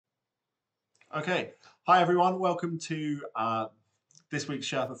Okay. Hi, everyone. Welcome to this week's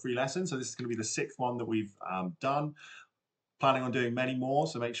Sherpa free lesson. So this is going to be the sixth one that we've done. Planning on doing many more,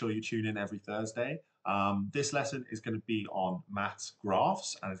 so make sure you tune in every Thursday. This lesson is going to be on maths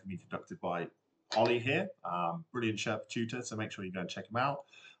graphs, and it's going to be conducted by Ollie here. Brilliant Sherpa tutor, so make sure you go and check him out.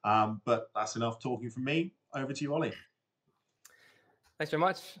 But that's enough talking from me. Over to you, Ollie. Thanks very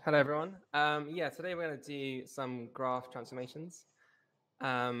much. Hello, everyone. Yeah, today we're going to do some graph transformations.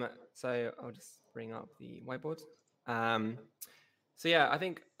 So I'll just bring up the whiteboard. So yeah, I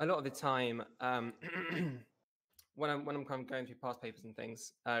think a lot of the time when I'm kind of going through past papers and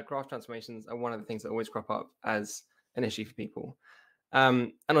things, graph transformations are one of the things that always crop up as an issue for people.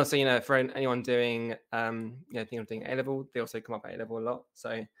 And also, for anyone doing, thinking of doing A-Level, they also come up at A-Level a lot. So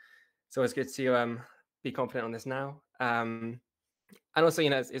it's always good to be confident on this now. And also,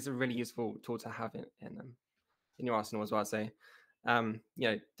 it's a really useful tool to have in your arsenal as well. So,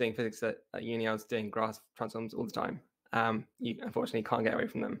 doing physics at uni, I was doing graph transforms all the time. You unfortunately can't get away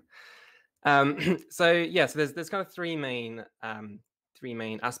from them. So there's kind of three main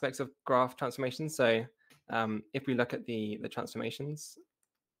aspects of graph transformations. So, if we look at the transformations,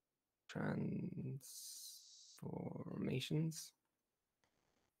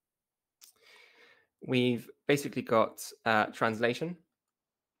 we've basically got translation,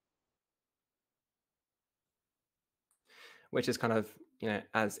 which is kind of,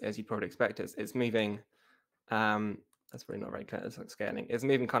 as you probably expect, it's moving. That's probably not very clear. It's like scaling. It's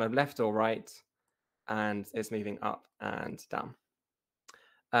moving kind of left or right, and it's moving up and down.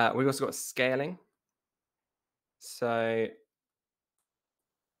 We've also got scaling. So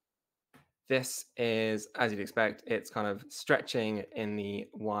this is, as you'd expect, it's kind of stretching in the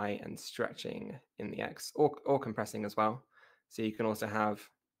Y and stretching in the X, or compressing as well. So you can also have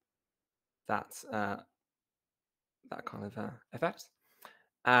that kind of effect.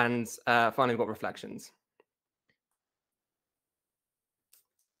 And finally, we've got reflections.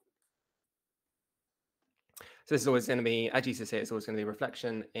 So this is always going to be, at GCSE, it's always going to be a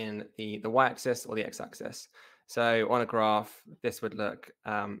reflection in the y-axis or the x-axis. So on a graph, this would look,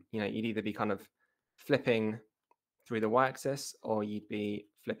 you'd either be kind of flipping through the y-axis, or you'd be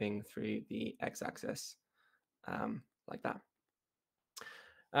flipping through the x-axis, like that.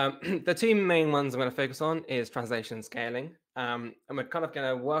 The two main ones I'm going to focus on is translation and scaling. And we're kind of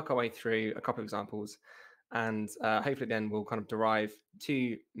going to work our way through a couple of examples, and hopefully then we'll kind of derive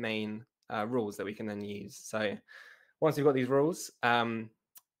two main rules that we can then use. So once we've got these rules,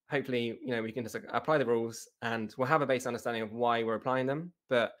 hopefully, we can just apply the rules, and we'll have a base understanding of why we're applying them.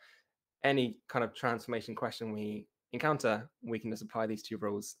 But any kind of transformation question we encounter, we can just apply these two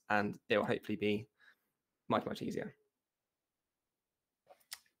rules, and it will hopefully be much, much easier.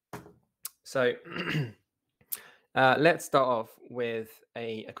 So let's start off with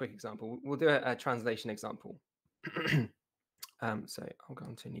a quick example. We'll do a translation example. So I'll go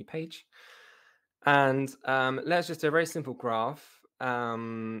on to a new page, and let's just do a very simple graph,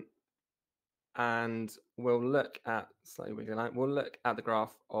 and we'll look at slightly wiggly line. We'll look at the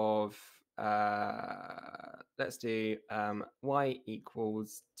graph of let's do y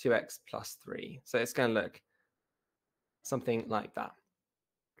equals 2x plus 3. So it's going to look something like that.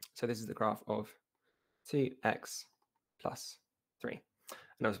 So this is the graph of 2x plus 3.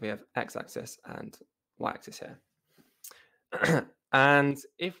 And obviously we have x-axis and y-axis here. And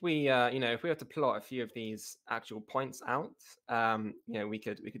if we, if we have to plot a few of these actual points out, we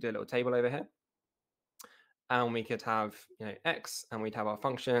could do a little table over here, and we could have, x, and we'd have our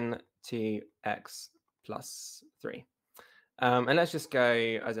function 2x plus 3. And let's just go,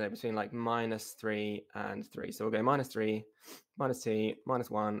 I don't know, between like -3 and 3. So we'll go -3, -2,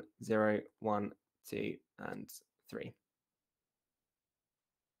 -1, 0, 1, 2, and 3.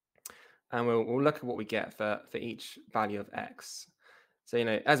 And we'll look at what we get for each value of x. So,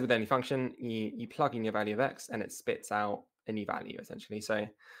 as with any function, you plug in your value of x, and it spits out a new value, essentially. So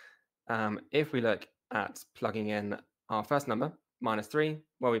if we look at plugging in our first number, -3,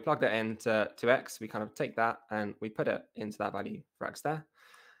 well, we plug that into x, we kind of take that and we put it into that value for x there.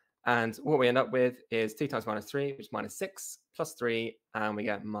 And what we end up with is 2 times -3, which is -6, plus 3, and we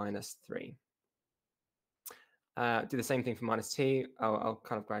get -3. Do the same thing for -2. I'll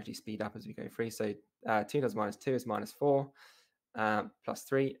kind of gradually speed up as we go through. So 2 times -2 is -4, plus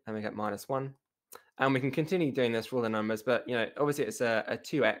 3, and we get -1. And we can continue doing this for all the numbers, but obviously it's a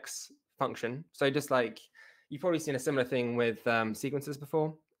 2x function. So just like you've probably seen a similar thing with sequences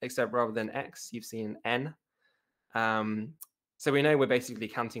before, except rather than x, you've seen n. So we know we're basically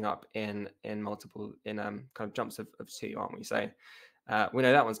counting up in multiple kind of jumps of 2, aren't we? So we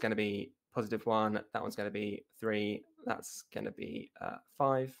know that one's going to be +1, that one's going to be 3, that's going to be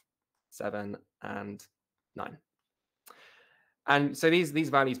 5, 7, and 9. And so these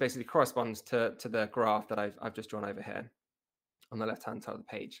values basically correspond to the graph that I've just drawn over here on the left-hand side of the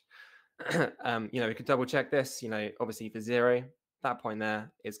page. We could double check this. Obviously for 0, that point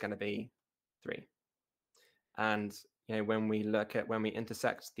there is going to be 3. And when we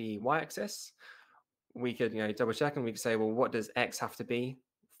intersect the y-axis, we could double check, and we could say, well, what does x have to be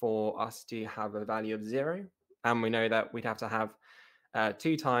for us to have a value of 0? And we know that we'd have to have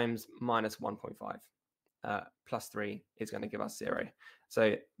 2 times minus 1.5 plus 3 is going to give us 0.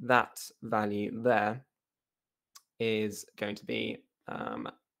 So that value there is going to be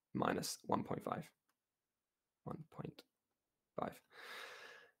minus 1.5.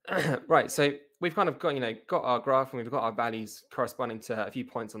 1.5. Right, so we've kind of got our graph, and we've got our values corresponding to a few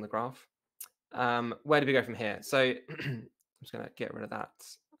points on the graph. Where do we go from here? So I'm just going to get rid of that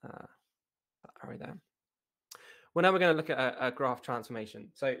arrow there. Well, now we're going to look at a graph transformation.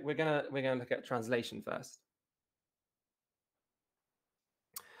 So we're going to look at translation first.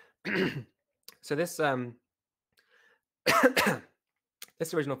 So this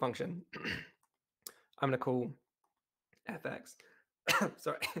this original function, I'm going to call fx.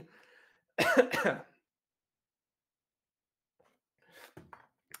 Sorry.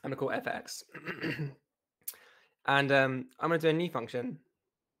 I'm going to call fx. And I'm going to do a new function.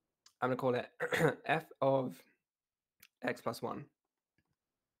 I'm going to call it f of x plus 1.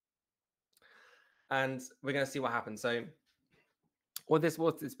 And we're going to see what happens. So what this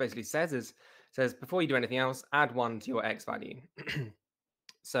basically says before you do anything else, add 1 to your x value.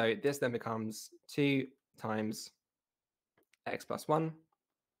 So this then becomes 2 times x plus 1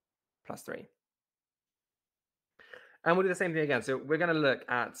 plus 3. And we'll do the same thing again. So we're going to look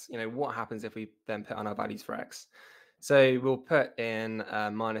at what happens if we then put on our values for x. So we'll put in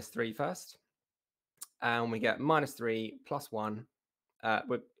minus 3 first. And we get minus 3 plus 1.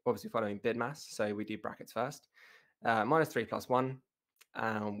 We're obviously following BIDMAS, so we do brackets first. Minus 3 plus 1,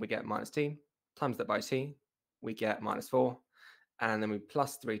 and we get minus 2. Times that by 2, we get minus 4. And then we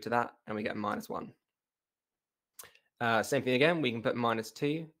plus 3 to that, and we get minus 1. Same thing again, we can put minus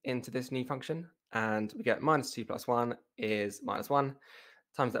 2 into this new function, and we get minus 2 plus 1 is minus 1.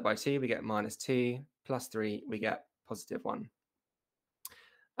 Times that by 2, we get minus 2. Plus 3, we get positive 1.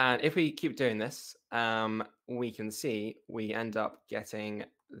 And if we keep doing this, we can see we end up getting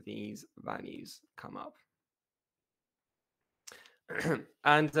these values come up.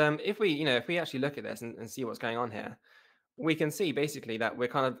 And if we actually look at this and see what's going on here, we can see basically that we're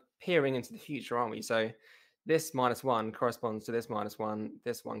kind of peering into the future, aren't we? So this minus 1 corresponds to this minus 1.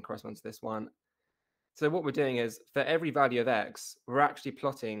 This one corresponds to this one. So what we're doing is for every value of x, we're actually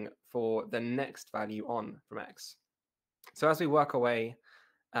plotting for the next value on from x. So as we work our way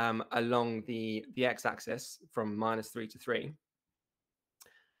along the x-axis from minus 3 to 3,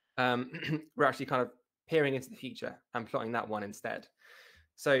 we're actually kind of peering into the future and plotting that one instead.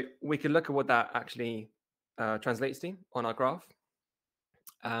 So we could look at what that actually translates to on our graph.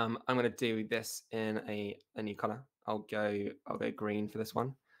 I'm going to do this in a new color. I'll go green for this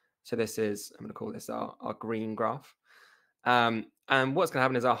one. So this is, I'm going to call this our green graph. And what's going to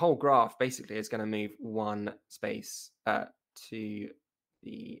happen is our whole graph basically is going to move 1 space to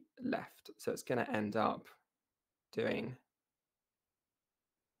the left. So it's going to end up doing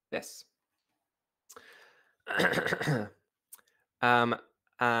this.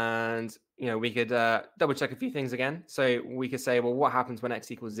 And we could double check a few things again. So we could say, well, what happens when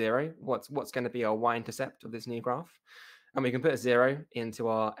x equals 0? What's going to be our y-intercept of this new graph? And we can put 0 into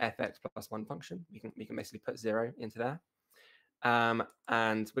our fx plus 1 function. We can basically put 0 into there.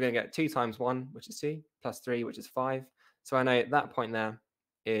 And we're going to get 2 times 1, which is 2, plus 3, which is 5. So I know that point there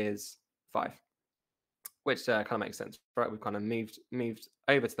is 5, which kind of makes sense, right? We've kind of moved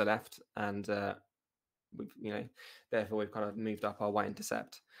over to the left, and therefore we've kind of moved up our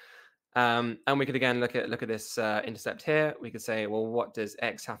y-intercept. And we could again look at this intercept here. We could say, well, what does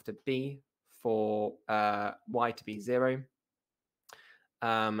x have to be for y to be 0?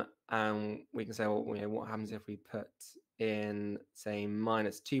 And we can say, well, what happens if we put in, say,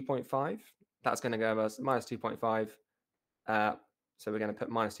 minus 2.5? That's going to give us minus 2.5. So we're going to put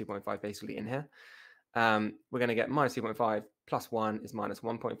minus 2.5 basically in here. We're going to get minus 2.5 plus 1 is minus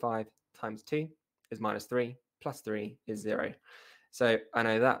 1.5 times 2 is minus 3 plus 3 is 0. So I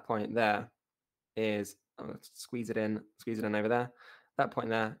know that point there is, I'm going to squeeze it in over there. That point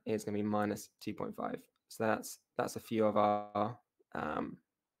there is going to be minus 2.5. So that's a few of our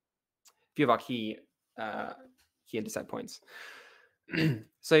key intercept points.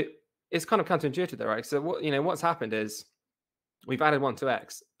 So it's kind of counterintuitive though, right? So what's happened is we've added 1 to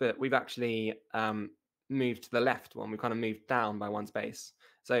x, but we've actually moved to the left one. We've kind of moved down by 1 space.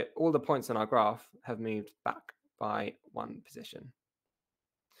 So all the points on our graph have moved back by 1 position.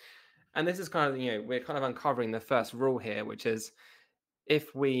 And this is kind of, we're kind of uncovering the first rule here, which is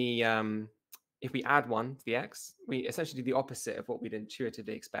if we add 1 to the x, we essentially do the opposite of what we'd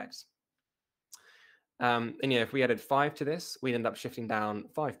intuitively expect. And if we added 5 to this, we'd end up shifting down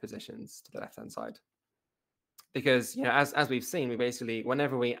 5 positions to the left-hand side. Because as we've seen, we basically,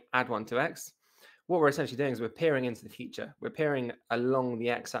 whenever we add 1 to x, what we're essentially doing is we're peering into the future. We're peering along the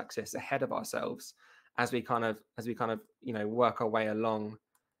x-axis ahead of ourselves as we kind of work our way along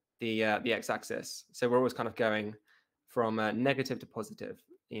the x-axis. So we're always kind of going from negative to positive,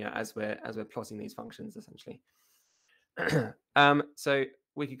 as we're plotting these functions essentially. So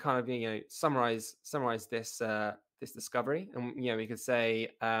we could kind of summarize this this discovery, and we could say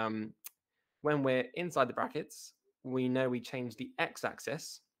when we're inside the brackets, we know we change the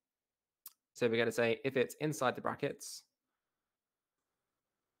x-axis. So we're going to say if it's inside the brackets,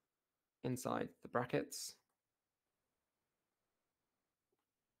 and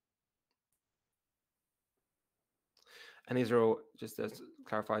these are all, just to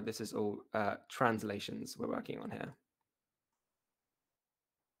clarify, this is all translations we're working on here.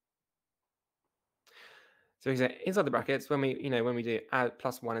 So we say inside the brackets, when we do add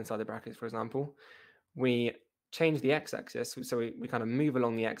 +1 inside the brackets, for example, we change the x-axis. So we kind of move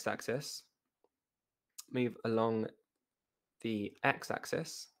along the x-axis,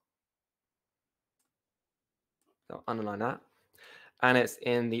 So underline that. And it's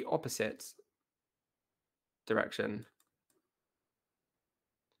in the opposite direction.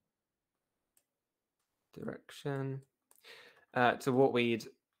 To what we'd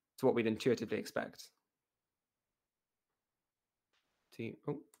intuitively expect. To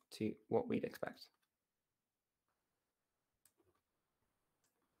what we'd expect.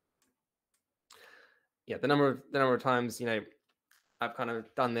 Yeah, the number of times I've kind of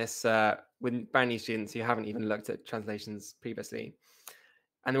done this with brand new students who haven't even looked at translations previously,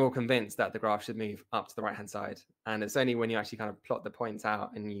 and they're all convinced that the graph should move up to the right-hand side. And it's only when you actually kind of plot the points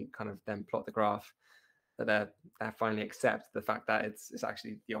out and you kind of then plot the graph that they finally accept the fact that it's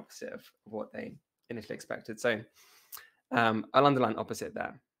actually the opposite of what they initially expected. So I'll underline opposite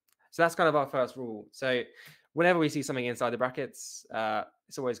there. So that's kind of our first rule. So whenever we see something inside the brackets,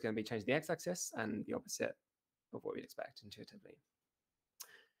 it's always going to be change the x-axis and the opposite of what we'd expect intuitively.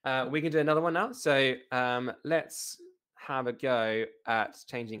 We can do another one now. So let's have a go at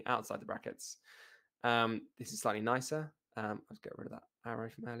changing outside the brackets. This is slightly nicer. Let's get rid of that arrow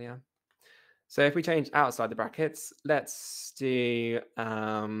from earlier. So if we change outside the brackets, let's do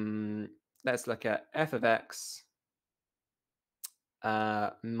let's look at f of x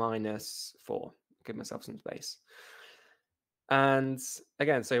minus 4. Give myself some space. And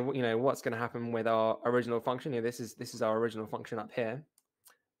again, so what's going to happen with our original function here? This is our original function up here.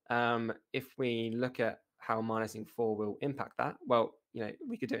 If we look at how minusing 4 will impact that, well,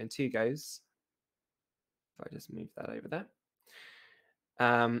 we could do it in 2 goes. If I just move that over there.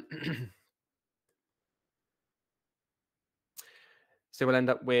 So we'll end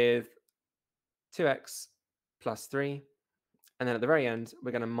up with 2x plus 3. And then at the very end,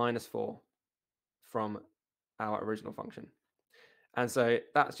 we're going to minus 4 from our original function. And so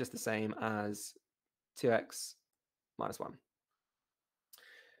that's just the same as 2x minus 1.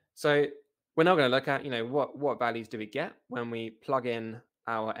 So we're now going to look at, what values do we get when we plug in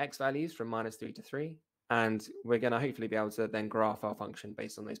our x values from minus 3 to 3. And we're going to hopefully be able to then graph our function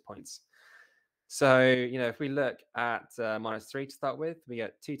based on those points. So, if we look at minus 3 to start with, we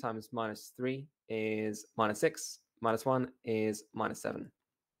get 2 times minus 3 is minus 6. Minus 1 is minus 7.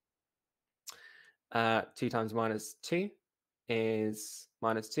 2 times minus 2 is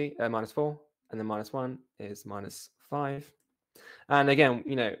minus 4. And then minus 1 is minus 5. And again,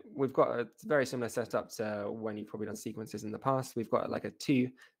 we've got a very similar setup to when you've probably done sequences in the past. We've got like a 2.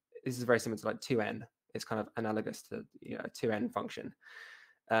 This is very similar to like 2n. It's kind of analogous to a 2n function.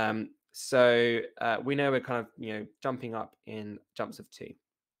 So we know we're kind of jumping up in jumps of 2.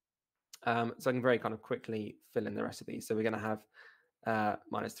 So I can very kind of quickly fill in the rest of these. So we're going to have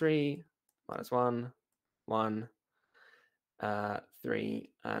minus 3, minus 1, 1, 3,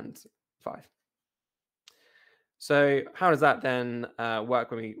 and 5. So how does that then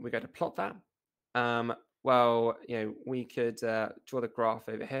work when we go to plot that? Well, we could draw the graph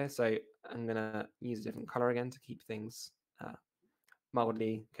over here. So I'm going to use a different color again to keep things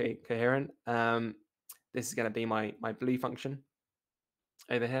mildly coherent. This is going to be my blue function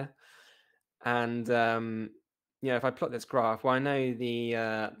over here. And if I plot this graph, well, I know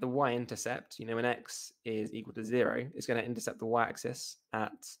the y-intercept, when x is equal to 0, it's going to intercept the y-axis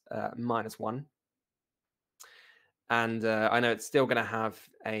at minus 1. And I know it's still going to have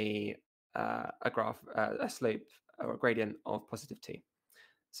a graph, a slope or a gradient of +2.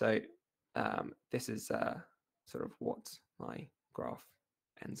 So this is sort of what my graph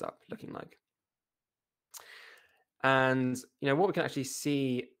ends up looking like. And what we can actually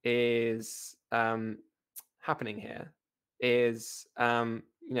see is happening here is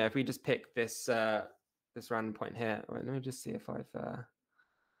if we just pick this this random point here. Wait, let me just see if I've done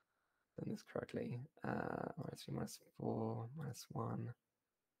this correctly. -3 -4 -1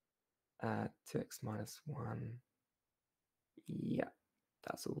 2x -1. Yeah,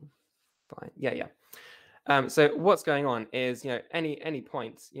 that's all fine. Yeah. So what's going on is any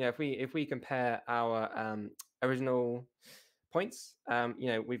points. If we compare our original points,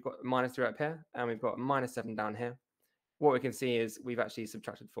 we've got -3 up here and we've got -7 down here. What we can see is we've actually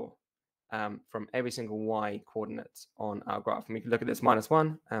subtracted 4 from every single y coordinate on our graph. And we can look at this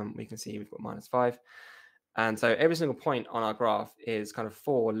 -1, and we can see we've got -5. And so every single point on our graph is kind of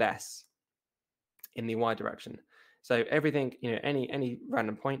 4 less in the y direction. So everything, any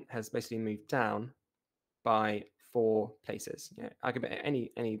random point has basically moved down by 4 places. I could put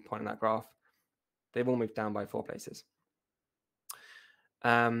any point on that graph, they've all moved down by 4 places.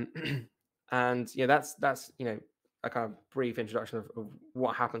 And that's a kind of brief introduction of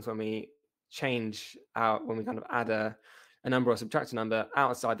what happens when we change out, when we kind of add a number or subtract a number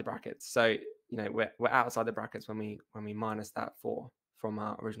outside the brackets. So we're outside the brackets when we minus that 4 from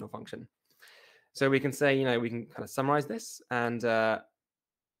our original function. So we can say we can kind of summarize this, and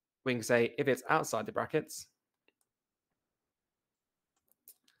we can say if it's outside the brackets,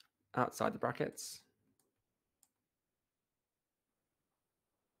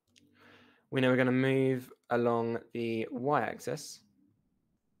 we know we're going to move along the y-axis.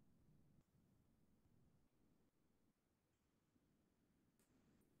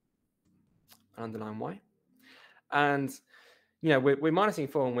 Underline y. And we're minusing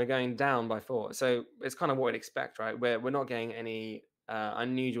 4 and we're going down by 4. So it's kind of what we'd expect, right? We're not getting any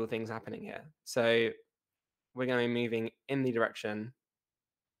unusual things happening here. So we're going to be moving in the direction.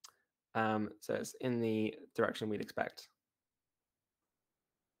 So it's in the direction we'd expect.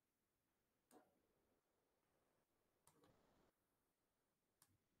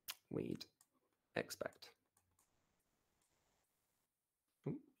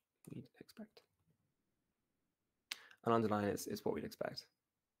 And underline is what we'd expect.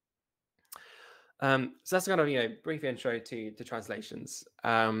 So that's kind of brief intro to translations.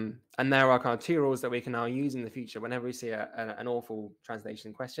 And there are kind of 2 rules that we can now use in the future whenever we see an awful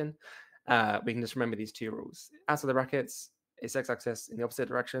translation question. We can just remember these 2 rules. Outside the brackets, it's x-axis in the opposite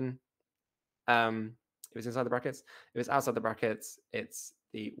direction. If it's inside the brackets, if it's outside the brackets, it's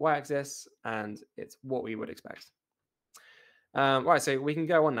the y-axis, and it's what we would expect. Right, so we can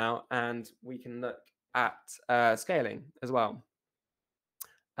go on now, and we can look at scaling as well.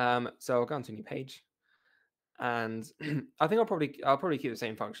 So I'll go onto a new page, and I think I'll probably keep the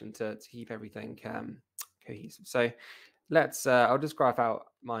same function to keep everything cohesive. So let's I'll just graph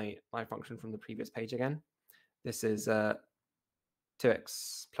out my function from the previous page again. This is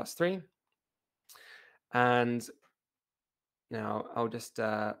 2x plus 3, and now I'll just do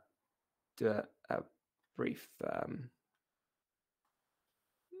a brief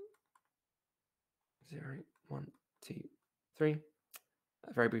 0, 1, 2, 3.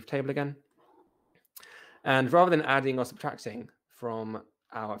 A very brief table again. And rather than adding or subtracting from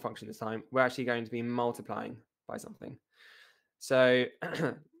our function this time, we're actually going to be multiplying by something. So,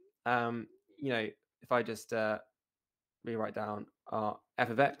 if I just rewrite down our f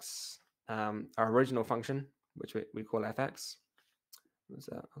of x, our original function, which we call fx.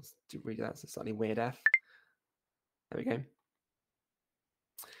 I'll read that. It's a slightly weird f. There we go.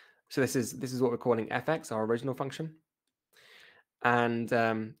 So this is what we're calling fx, our original function. And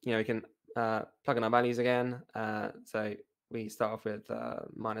we can plug in our values again. So we start off with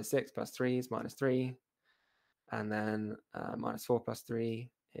 -6 plus 3 is -3, and then -4 plus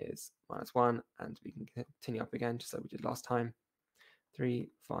 3 is -1, and we can continue up again just like we did last time. 3,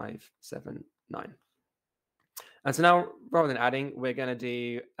 5, 7, 9. And so now, rather than adding, we're going to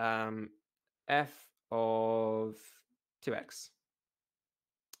do f of 2x.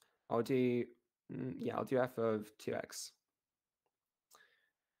 I'll do f of 2x.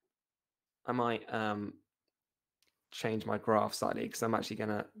 I might change my graph slightly because I'm actually going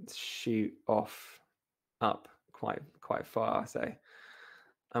to shoot off up quite far. So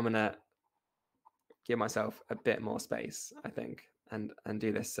I'm going to give myself a bit more space, I think, and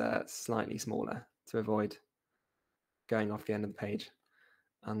do this slightly smaller to avoid going off the end of the page.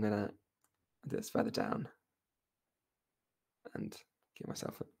 I'm going to do this further down and give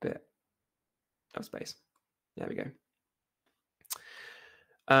myself a bit of space. There we go.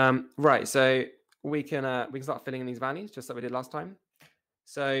 Right, so we can start filling in these values just like we did last time.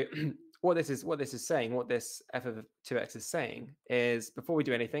 So what this is saying, what this f of 2x is saying, is before we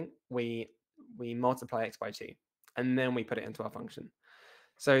do anything, we multiply x by 2, and then we put it into our function.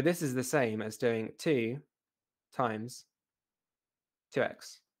 So this is the same as doing 2 times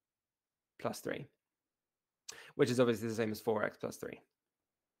 2x plus 3, which is obviously the same as 4x plus 3.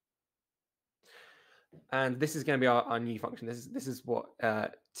 And this is going to be our new function. This is what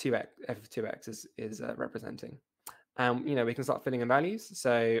 2x f of 2x is representing. And we can start filling in values.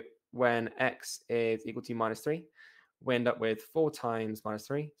 So when x is equal to minus 3, we end up with 4 times minus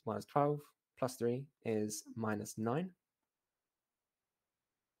 3 is minus 12, plus 3 is minus 9.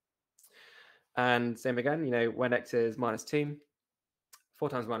 And same again, when x is minus 2, 4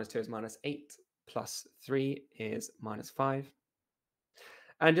 times minus 2 is minus 8, plus 3 is minus 5.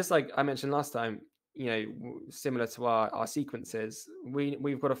 And just like I mentioned last time, similar to our sequences,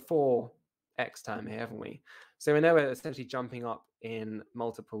 we've got a 4x term here, haven't we? So we know we're essentially jumping up in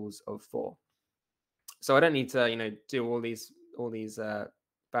multiples of 4. So I don't need to, do all these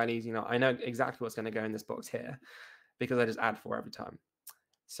values. I know exactly what's going to go in this box here because I just add 4 every time.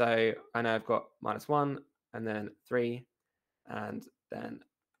 So I know I've got minus 1, and then 3, and then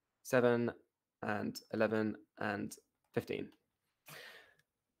 7, and 11, and 15.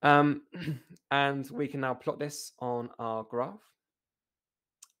 And we can now plot this on our graph.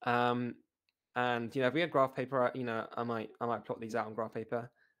 And if we had graph paper, I might plot these out on graph paper.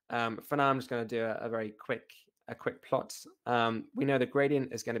 For now, I'm just going to do a very quick plot. We know the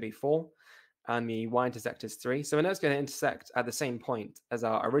gradient is going to be 4, and the y-intercept is 3. So we know it's going to intersect at the same point as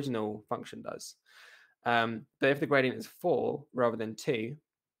our original function does. But if the gradient is 4 rather than 2,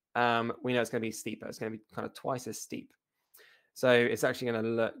 we know it's going to be steeper. It's going to be kind of twice as steep. So it's actually going to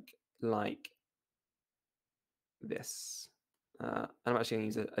look like this. I'm actually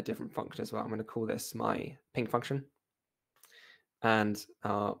going to use a different function as well. I'm going to call this my pink function, and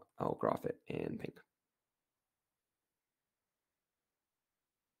I'll graph it in pink.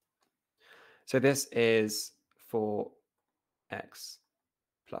 So this is for x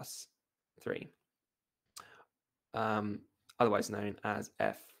plus 3, otherwise known as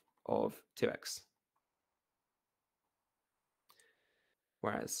f of 2x,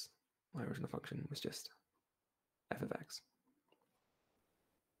 whereas my original function was just f of x.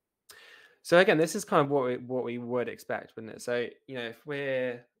 So again, this is kind of what we would expect, wouldn't it? So if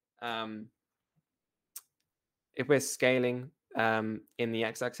we're scaling in the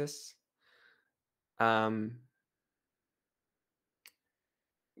x-axis,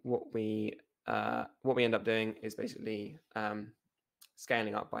 what we end up doing is basically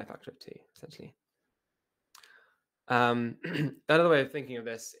scaling up by a factor of 2, essentially. Another way of thinking of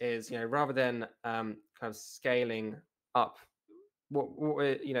this is, rather than kind of scaling up,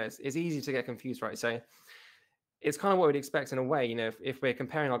 it's easy to get confused, right? So it's kind of what we'd expect in a way. If we're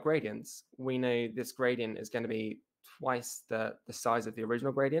comparing our gradients, we know this gradient is going to be twice the size of the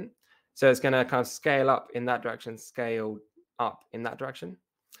original gradient. So it's going to kind of scale up in that direction, scale up in that direction.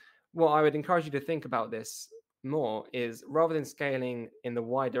 What I would encourage you to think about this more is, rather than scaling in the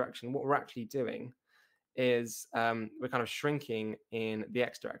y direction, what we're actually doing is we're kind of shrinking in the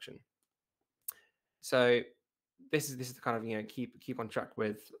x direction. So this is the kind of keep on track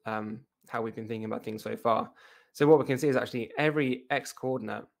with how we've been thinking about things so far. So what we can see is actually every x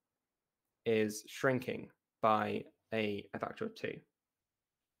coordinate is shrinking by a factor of 2.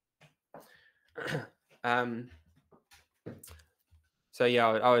 So yeah,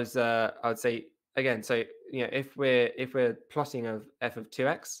 I would say again. So if we're plotting of f of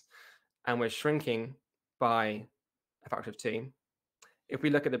 2x and we're shrinking by a factor of 2, if we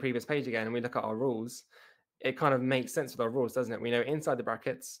look at the previous page again and we look at our rules, it kind of makes sense with our rules, doesn't it? We know inside the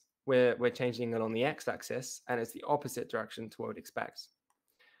brackets we're changing along the x-axis, and it's the opposite direction to what we'd expect.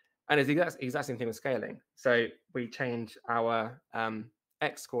 And it's the exact same thing with scaling. So we change our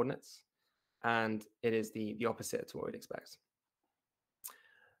x coordinates, and it is the opposite to what we'd expect.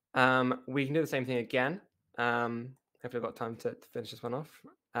 We can do the same thing again. Hopefully I've got time to finish this one off.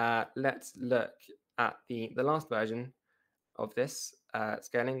 Let's look at the last version of this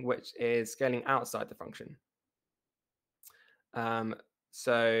scaling, which is scaling outside the function.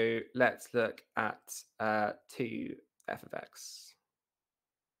 So let's look at 2f of x.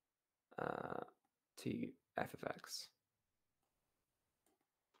 2f of x.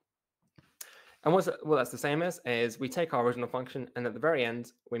 And what that's the same as is we take our original function, and at the very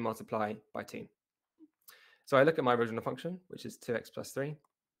end, we multiply by 2. So I look at my original function, which is 2x plus 3.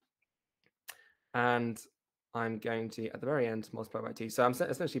 And I'm going to, at the very end, multiply by 2. So I'm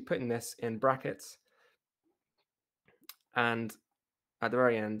essentially putting this in brackets and at the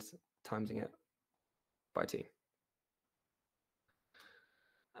very end, timesing it by 2.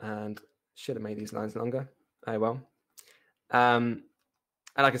 And should have made these lines longer. Oh well. And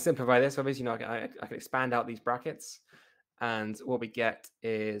I can simplify this. Obviously, I can expand out these brackets, and what we get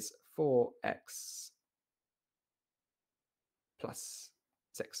is 4x plus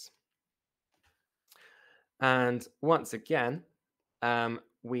 6. And once again,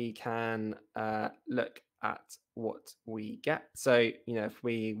 we can look at what we get. So, if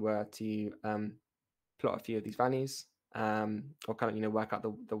we were to plot a few of these values, or kind of, work out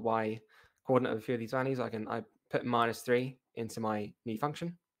the y coordinate of a few of these values, I put -3 into my new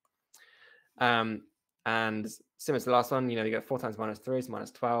function. And similar to the last one, you get 4 times -3 is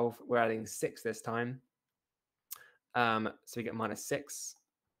 -12. We're adding 6 this time. So we get -6.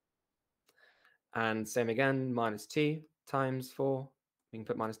 And same again, -2 times 4. We can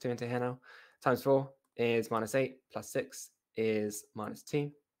put -2 into here now. Times 4 is -8, plus 6 is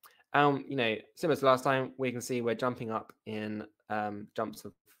 -2. Similar to last time, we can see we're jumping up in jumps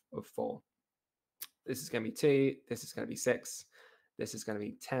of 4. This is going to be 2. This is going to be 6. This is going to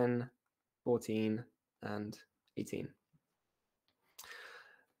be 10, 14, and 18.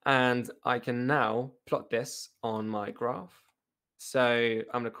 And I can now plot this on my graph. So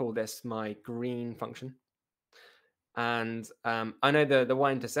I'm going to call this my green function. And I know the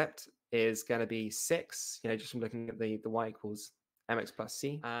y-intercept is going to be 6, just from looking at the y equals mx plus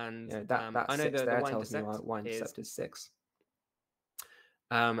c. And that I know the y-intercept is 6.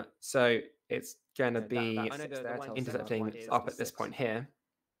 So it's going to be intercepting up at this point here.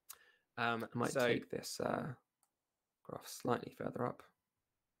 I might take this graph slightly further up.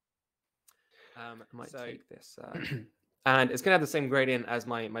 I might take this, and it's going to have the same gradient as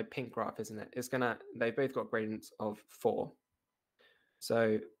my pink graph, isn't it? They both got gradients of 4.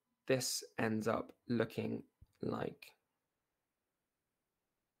 So this ends up looking like,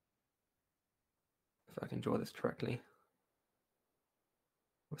 if I can draw this correctly,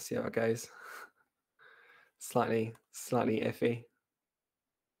 we'll see how it goes. slightly iffy.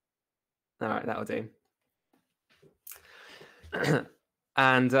 All right, that'll do.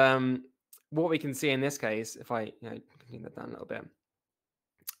 And what we can see in this case, if I clean that down a little bit,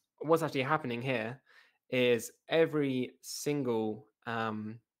 what's actually happening here is every single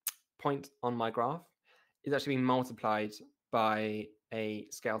point on my graph is actually being multiplied by a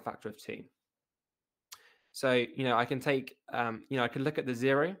scale factor of 2. So I can take I can look at the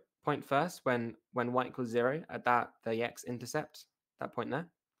 0 point first when y equals 0 at the x-intercept, that point there,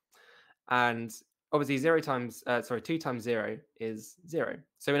 and obviously 2 times 0 is 0.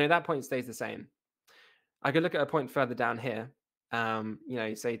 So we know that point stays the same. I could look at a point further down here,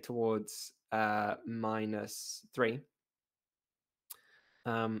 say towards -3.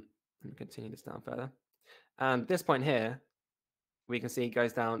 Let me continue this down further. And this point here, we can see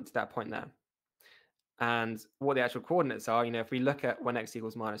goes down to that point there. And what the actual coordinates are, if we look at when x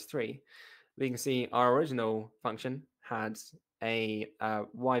equals -3, we can see our original function had a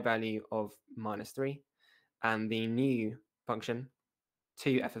y value of -3, and the new function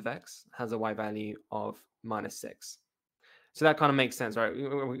 2f of x has a y value of -6. So that kind of makes sense, right?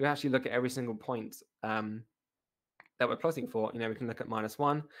 We actually look at every single point that we're plotting for. We can look at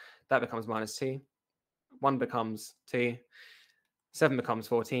 -1, that becomes -2, 1 becomes 2, 7 becomes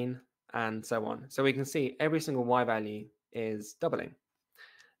 14, and so on. So we can see every single y value is doubling.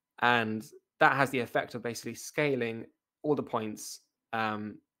 And that has the effect of basically scaling all the points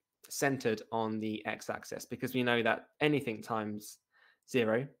centered on the x-axis, because we know that anything times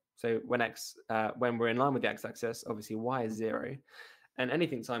 0, so when we're in line with the x-axis, obviously y is 0, and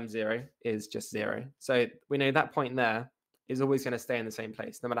anything times 0 is just 0. So we know that point there is always going to stay in the same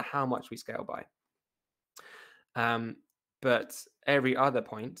place, no matter how much we scale by. But every other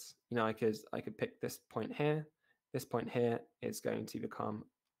point, I could pick this point here. This point here is going to become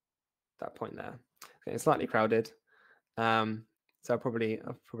that point there. Okay, it's slightly crowded, so I probably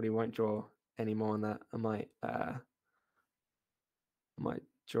won't draw any more on that. I might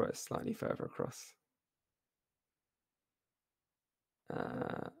draw it slightly further across.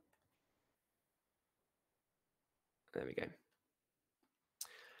 There we go.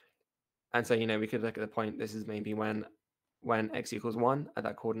 And so we could look at the point. This is maybe when x equals 1 at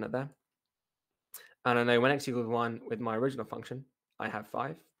that coordinate there. And I know when x equals 1 with my original function, I have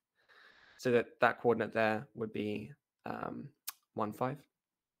 5. So that coordinate there would be 1, 5.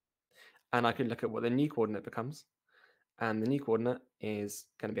 And I could look at what the new coordinate becomes. And the new coordinate is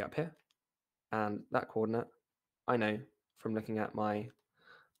going to be up here. And that coordinate, I know from looking at my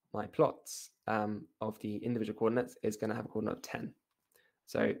plots of the individual coordinates, is going to have a coordinate of 10.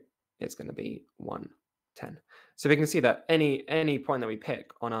 So it's going to be 1, 10. So we can see that any point that we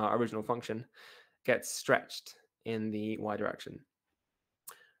pick on our original function gets stretched in the y direction.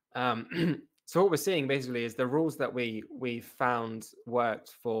 So what we're seeing basically is the rules that we found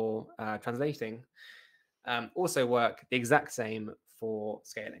worked for translating also work the exact same for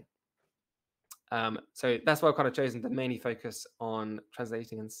scaling. So that's why I've kind of chosen to mainly focus on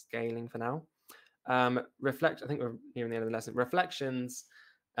translating and scaling for now. I think we're nearing the end of the lesson. Reflections,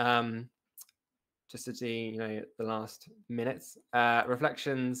 just to do the last minutes.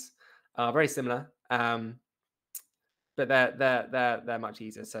 Reflections are very similar, but they're much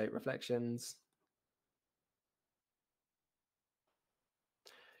easier. So reflections,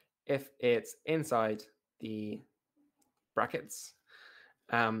 if it's inside the brackets,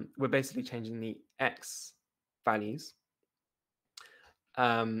 we're basically changing the x values.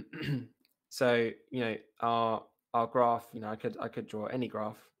 So our graph, I could draw any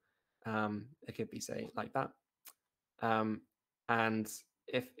graph. It could be, say, like that. And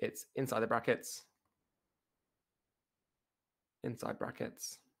if it's inside the brackets, we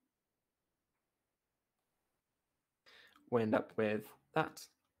end up with that.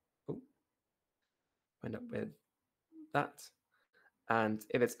 And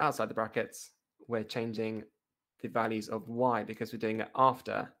if it's outside the brackets, we're changing the values of y because we're doing it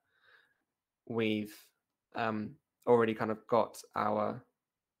after we've already kind of got our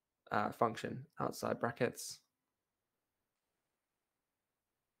function outside brackets.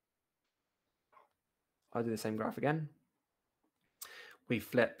 I'll do the same graph again. We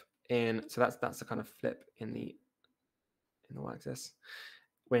flip in, so that's a kind of flip in the y-axis.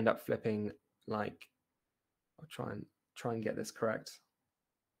 We end up flipping, like, I'll try and get this correct.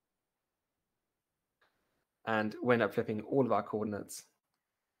 And we end up flipping all of our coordinates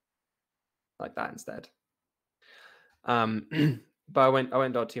like that instead. But I won't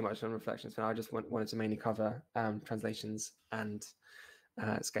dwell too much on reflections for now. I just wanted to mainly cover translations and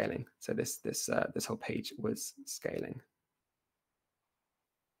scaling. So this whole page was scaling.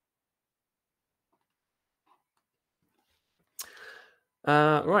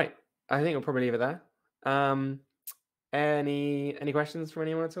 Right, I think we'll probably leave it there. Any questions from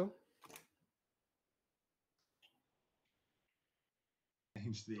anyone at all?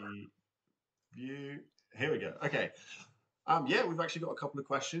 Change the view. Here we go. Okay. Yeah, we've actually got a couple of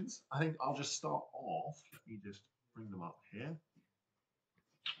questions. I think I'll just start off. Let me just bring them up here.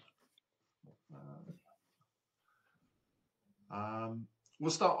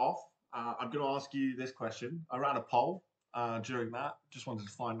 We'll start off. I'm going to ask you this question. I ran a poll during that. Just wanted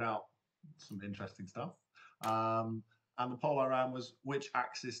to find out some interesting stuff. And the poll I ran was, which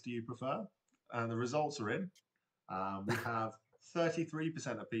axis do you prefer? And the results are in. We have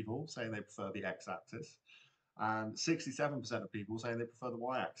 33% of people saying they prefer the x-axis, and 67% of people saying they prefer the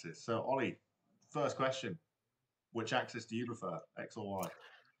y-axis. So, Ollie, first question: which axis do you prefer, x or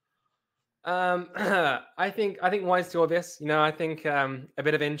y? I think y is too obvious. I think a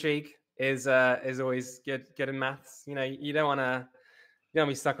bit of intrigue is always good in maths. You don't want to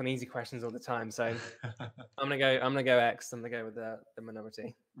be stuck on easy questions all the time. So I'm gonna go x. I'm gonna go with the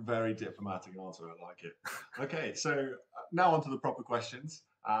minority. Very diplomatic answer. I like it. Okay, so now on to the proper questions.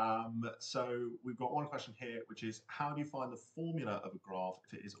 So we've got one question here, which is, how do you find the formula of a graph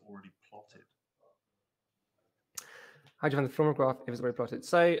if it is already plotted? How do you find the formula graph if it's already plotted?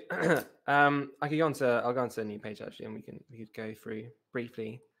 So I'll go onto a new page actually, and we could go through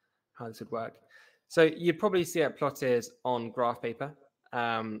briefly how this would work. So you'd probably see it plotted on graph paper,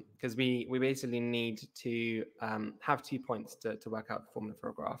 because we basically need to have 2 points to work out the formula for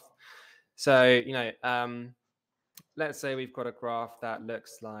a graph. So let's say we've got a graph that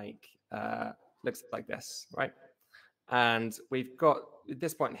looks like this, right? And we've got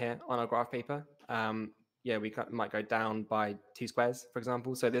this point here on our graph paper. We might go down by 2 squares, for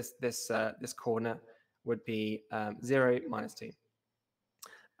example. So this coordinate would be 0, -2.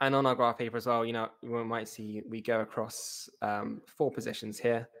 And on our graph paper as well, we might see we go across 4 positions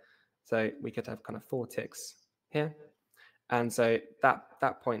here. So we could have kind of 4 ticks here. And so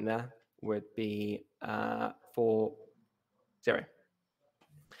that point there would be 4, 0.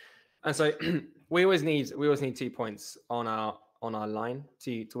 And so we always need 2 points on our line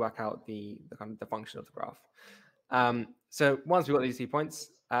to work out the kind of the function of the graph. So once we've got these 2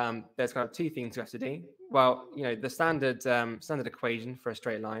 points, there's kind of 2 things we have to do. Well, the standard equation for a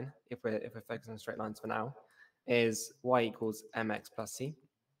straight line, if we're focusing on straight lines for now, is y equals mx plus c.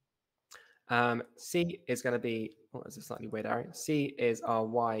 C is going to be, it's a slightly weird arrow. C is our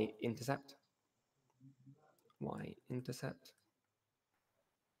y-intercept.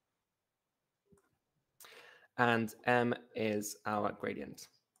 And m is our gradient.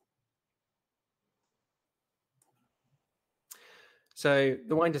 So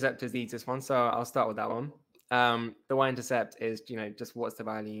the y-intercept is the easiest one, so I'll start with that one. The y-intercept is, just what's the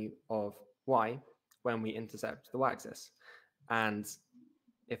value of y when we intercept the y-axis. And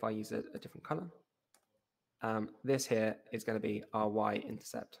if I use a different color, this here is going to be our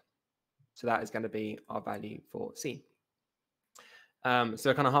y-intercept. So that is going to be our value for C.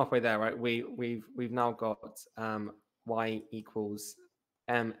 So kind of halfway there, right? We've now got y equals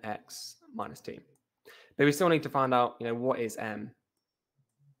mx minus 2. But we still need to find out, what is m.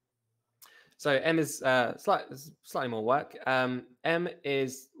 So m is slightly more work. M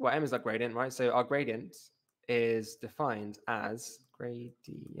is our gradient, right? So our gradient is defined as the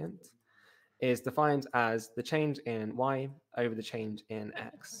change in y over the change in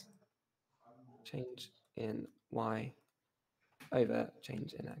x. Change in y over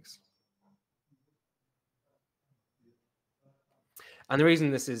change in x. And the reason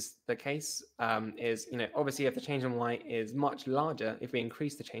this is the case is, obviously if the change in y is much larger, if we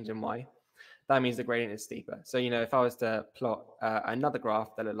increase the change in y, that means the gradient is steeper. So, if I was to plot another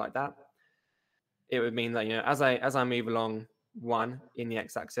graph that looked like that, it would mean that, as I move along 1 in the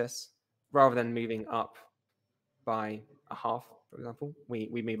x-axis, rather than moving up by a half, for example, we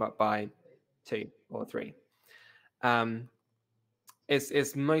move up by 2 or 3.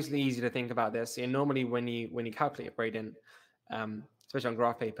 It's mostly easy to think about this. Normally when you calculate a gradient, especially on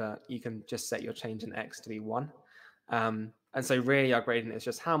graph paper, you can just set your change in x to be 1. And so really our gradient is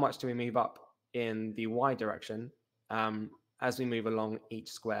just how much do we move up in the y direction as we move along each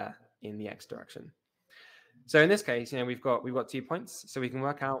square in the x direction. So in this case, we've got 2 points, so we can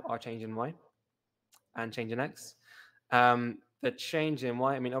work out our change in y and change in x. The change in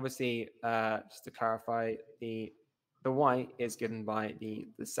y, obviously, just to clarify, the y is given by the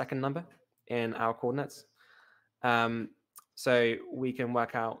second number in our coordinates. So we can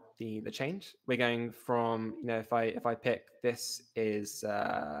work out the change. We're going from, if I pick this is,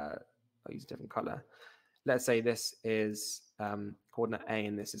 I'll use a different color. Let's say this is coordinate A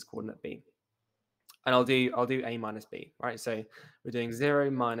and this is coordinate B. And I'll do A minus B, right? So we're doing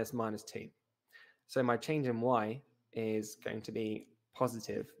 0 minus 2. So my change in y is going to be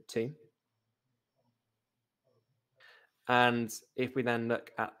positive 2. And if we then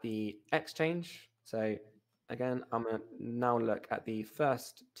look at the x change, so again, I'm going to now look at the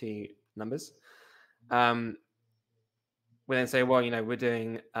first 2 numbers. We then say, well, we're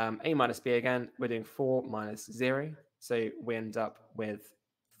doing A minus B again. We're doing 4 minus 0. So we end up with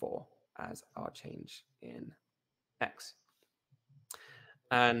 4 as our change in x.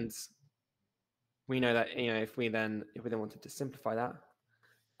 And we know that, if we then wanted to simplify that,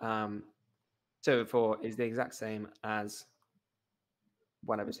 2 over 4 is the exact same as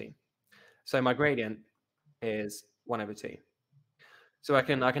 1 over 2. So my gradient is 1 over 2. So I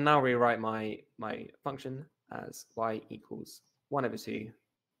can now rewrite my function as y equals 1 over 2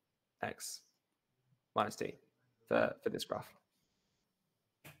 x minus 2 for this graph.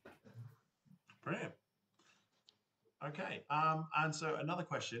 Brilliant. Okay, and so another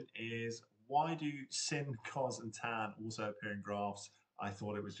question is, why do sin, cos, and tan also appear in graphs? I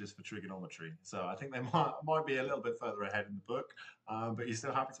thought it was just for trigonometry. So I think they might be a little bit further ahead in the book, but you're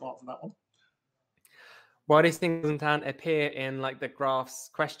still happy to answer that one? Why do sin, cos, and tan appear in like the graphs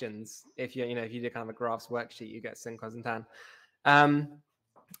questions? If you do kind of a graphs worksheet, you get sin, cos, and tan.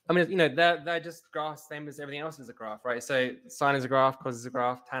 They're just graphs, same as everything else is a graph, right? So sine is a graph, cos is a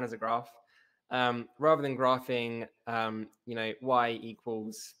graph, tan is a graph. Rather than graphing, y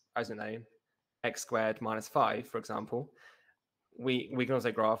equals, I don't know, x squared minus 5, for example, we can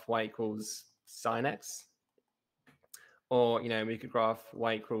also graph y equals sine x. Or, we could graph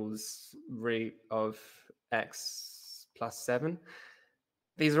y equals root of x plus 7.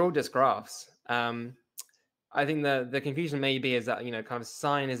 These are all just graphs. I think the confusion maybe is that, kind of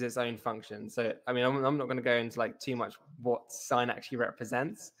sine is its own function. So, I'm not going to go into like too much what sine actually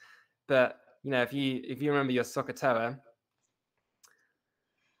represents. But, if you remember your SOHCAHTOA.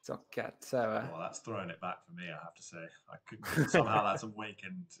 Well, that's throwing it back for me, I have to say. I could somehow that's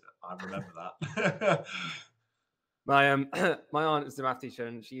awakened. I remember that. My aunt is a math teacher,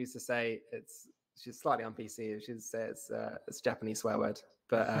 and she used to say she's slightly on PC. She used to say it's a Japanese swear word,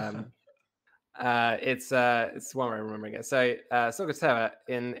 but it's one way of remembering it. So SOHCAHTOA,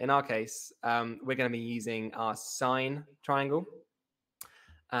 in our case, we're going to be using our sine triangle.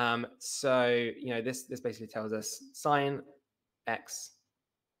 So this basically tells us sine x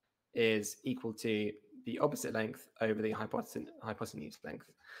is equal to the opposite length over the hypotenuse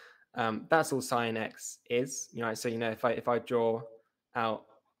length. That's all sine x is. So if I draw out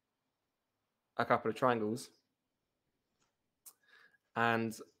a couple of triangles,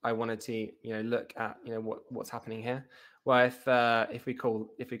 and I wanted to look at what's happening here, Well, if we call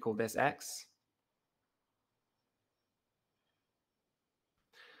this x,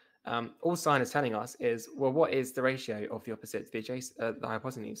 all sine is telling us is, well, what is the ratio of the opposite to the adjacent, the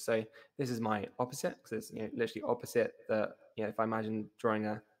hypotenuse? So this is my opposite, because it's literally opposite the, if I imagine drawing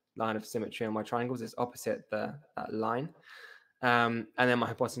a line of symmetry on my triangles, it's opposite that line. And then my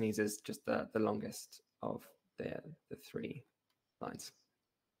hypotenuse is just the longest of the three lines,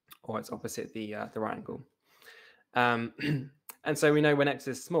 or it's opposite the right angle. And so we know when x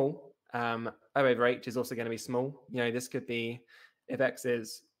is small, O over h is also going to be small. This could be if x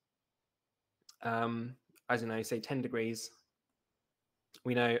is, I don't know, say 10 degrees,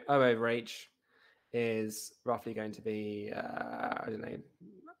 we know O over h is roughly going to be, I don't know,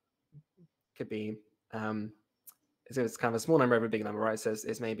 could be, so it's kind of a small number over a big number, right? So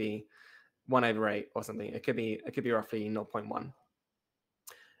it's maybe 1 over 8 or something. It could be roughly 0.1.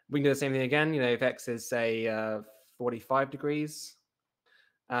 We can do the same thing again. If x is, say, 45 degrees,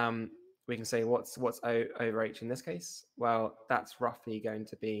 we can say what's O over h in this case? Well, that's roughly going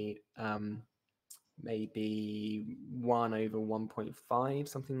to be maybe 1 over 1.5,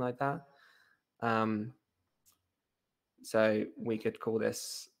 something like that. So we could call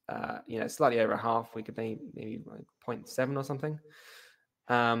this, slightly over half. We could maybe like 0.7 or something.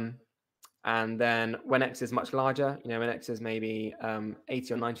 And then when x is much larger, when x is maybe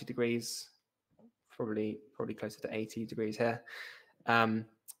 80 or 90 degrees, probably closer to 80 degrees here,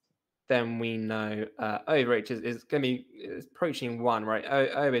 then we know O over h is going to be approaching 1, right?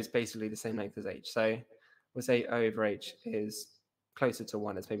 O is basically the same length as h. So we'll say O over h is closer to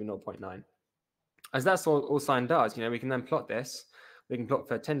 1. It's maybe 0.9. As that's all sine does, we can then plot this. We can plot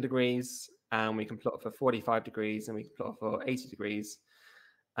for 10 degrees, and we can plot for 45 degrees, and we can plot for 80 degrees.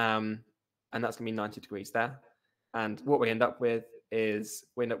 And that's going to be 90 degrees there. And what we end up with is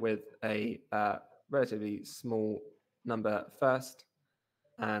a relatively small number first,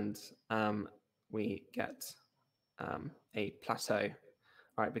 and we get a plateau,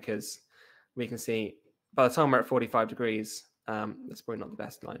 right? Because we can see by the time we're at 45 degrees, that's probably not the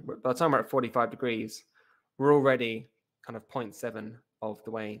best line, but by the time we're at 45 degrees, we're already kind of 0.7 of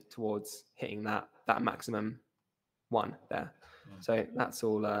the way towards hitting that maximum 1 there. So that's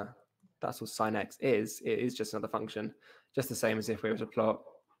all sine x is. It is just another function, just the same as if we were to plot,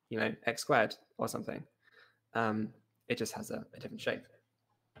 x squared or something. It just has a different shape.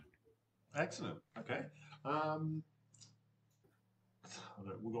 Excellent. Okay.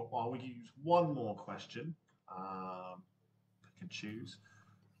 We can use one more question. I can choose.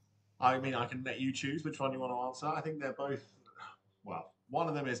 I mean, I can let you choose which one you want to answer. I think they're both, well, one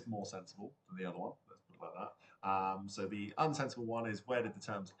of them is more sensible than the other one. Let's put it like that. So the unsensible one is, where did the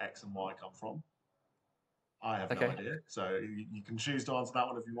terms x and y come from? I have no idea. So you can choose to answer that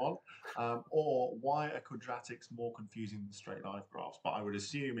one if you want. Or, why are quadratics more confusing than straight line graphs? But I would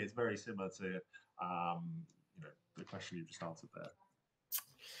assume it's very similar to the question you just answered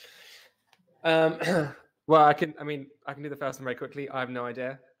there. Well, I can do the first one very quickly. I have no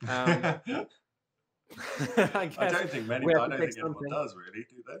idea. I don't think anyone does, really,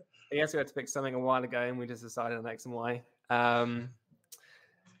 do they? I guess we had to pick something a while ago, and we just decided on x and y.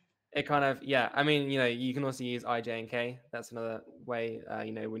 It kind of, I mean, you can also use I, J, and K. That's another way,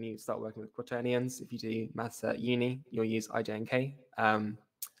 when you start working with quaternions, if you do maths at uni, you'll use I, J, and K. You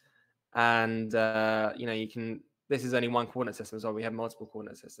can, this is only one coordinate system as well. We have multiple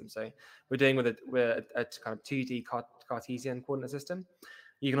coordinate systems. So we're dealing with a kind of 2D Cartesian coordinate system.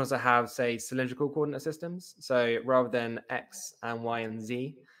 You can also have, say, cylindrical coordinate systems. So rather than x and y and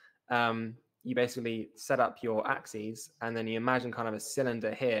z, you basically set up your axes, and then you imagine kind of a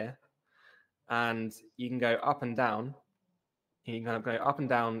cylinder here, and you can go up and down. You can kind of go up and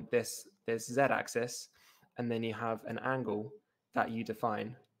down this z-axis, and then you have an angle that you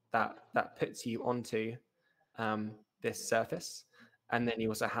define that puts you onto this surface, and then you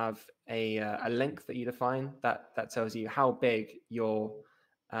also have a length that you define that tells you how big your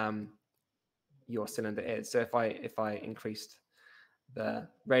cylinder is. So if I increased the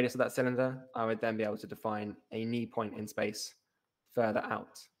radius of that cylinder, I would then be able to define a knee point in space further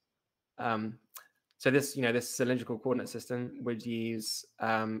out. So this cylindrical coordinate system would use z,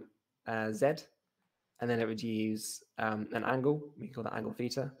 and then it would use an angle. We call that angle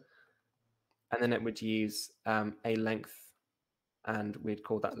theta, and then it would use a length, and we'd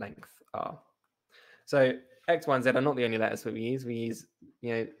call that length r. So x, y, and z are not the only letters that we use. We use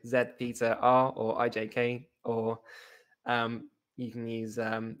z, theta, r, or I, J, k, or you can use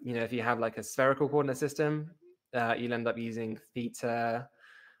if you have like a spherical coordinate system, you'll end up using theta,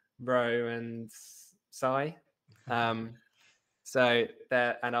 rho, and psi. So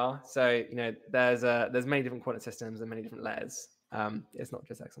there and R. So there's many different coordinate systems and many different layers. It's not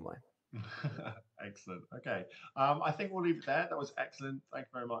just X and Y. Excellent. Okay. I think we'll leave it there. That was excellent. Thank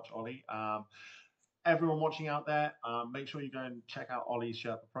you very much, Ollie. Everyone watching out there, make sure you go and check out Ollie's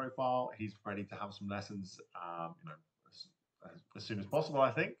Sherpa profile. He's ready to have some lessons, as soon as possible,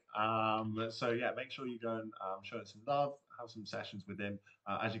 I think. So yeah, make sure you go and show him some love, have some sessions with him.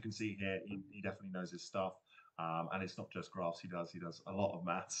 As you can see here, he definitely knows his stuff. And it's not just graphs he does a lot of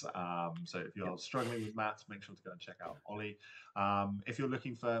maths. So if you're struggling with maths, make sure to go and check out Ollie. If you're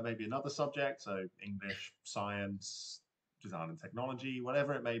looking for maybe another subject, so English, science, design and technology,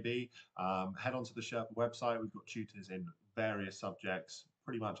 whatever it may be, head onto the Sherpa website. We've got tutors in various subjects,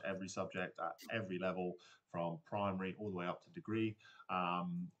 pretty much every subject at every level, from primary all the way up to degree.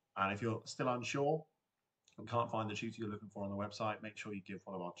 And if you're still unsure and can't find the tutor you're looking for on the website, make sure you give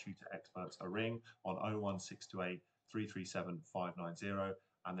one of our tutor experts a ring on 01628 337 590,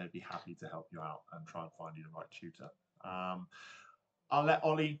 and they'd be happy to help you out and try and find you the right tutor. I'll let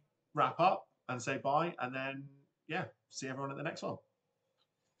Ollie wrap up and say bye, and then yeah, see everyone at the next one.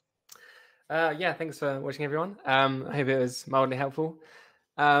 Yeah, thanks for watching, everyone. I hope it was mildly helpful.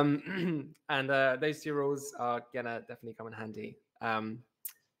 And those two rules are gonna definitely come in handy.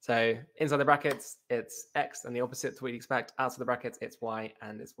 So inside the brackets, it's X and the opposite to what you'd expect. Outside the brackets, it's Y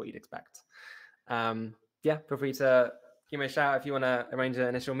and it's what you'd expect. Yeah, feel free to give me a shout if you want to arrange an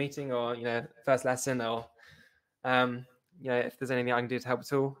initial meeting or first lesson, or if there's anything I can do to help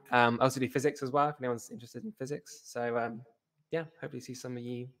at all. I also do physics as well if anyone's interested in physics. So yeah, hopefully see some of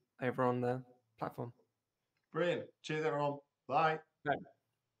you over on the platform. Brilliant. Cheers, everyone. Bye. Bye.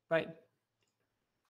 Bye.